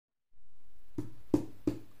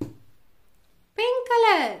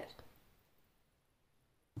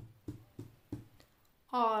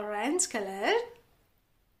orange color,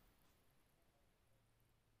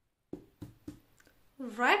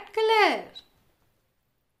 red color,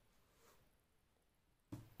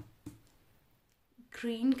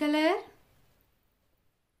 green color,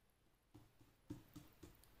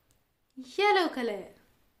 yellow color.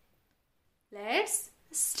 Let's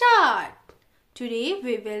start. Today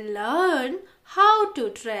we will learn how to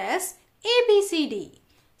trace ABCD.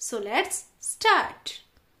 So let's start.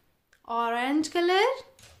 Orange color,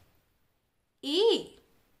 A.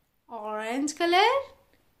 Orange color,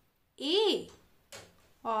 A.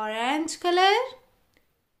 Orange color,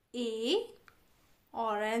 A.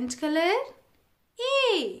 Orange color,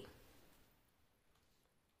 A.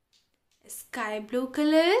 Sky blue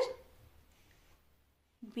color,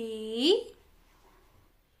 B.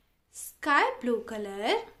 Sky blue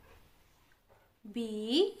color,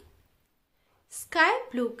 B. Sky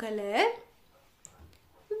blue color,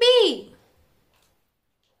 B.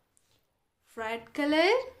 Red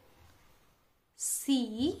color,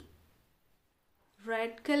 C.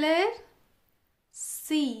 Red color,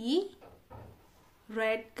 C.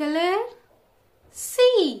 Red color,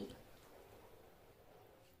 C.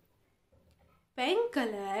 Pink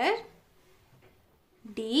color,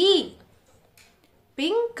 D.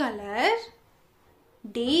 Pink color,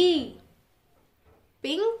 D.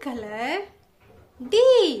 Pink color,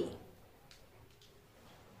 D.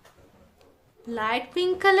 Light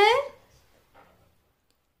pink color,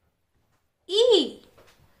 E.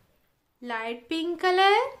 Light pink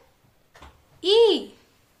color, E.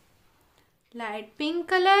 Light pink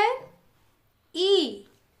color, E.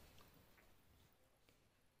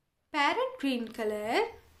 Parrot green color,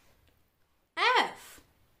 F.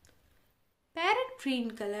 Parrot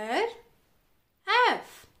green color,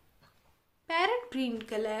 F. Parrot green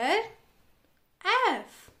color,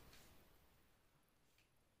 F.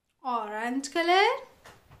 Orange color,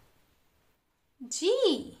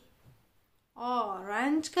 G.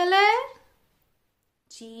 Orange color,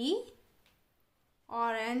 G.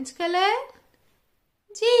 Orange color,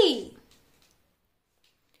 G.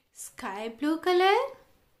 Sky blue color,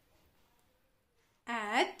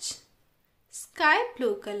 H. Sky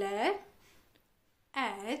blue color,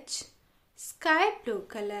 H. Sky blue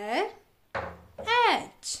color,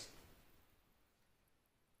 H.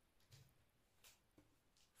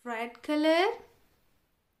 Red color,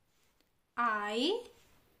 I.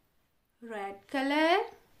 Red color,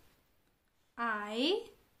 I.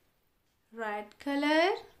 Red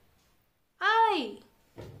color, I.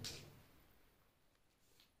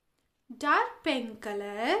 Dark pink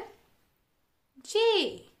color,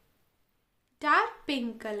 J. Dark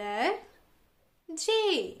pink color,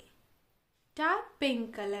 J. Dark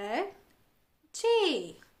pink color,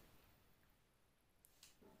 J.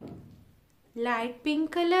 Light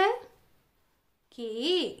pink color,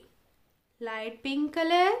 K. Light pink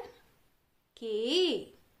color, K.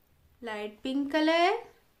 Light pink color,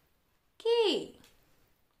 K.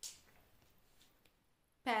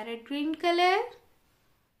 Parrot green color,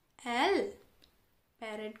 L.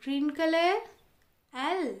 Parrot green color,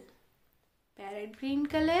 L. Parrot green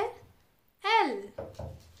color, L.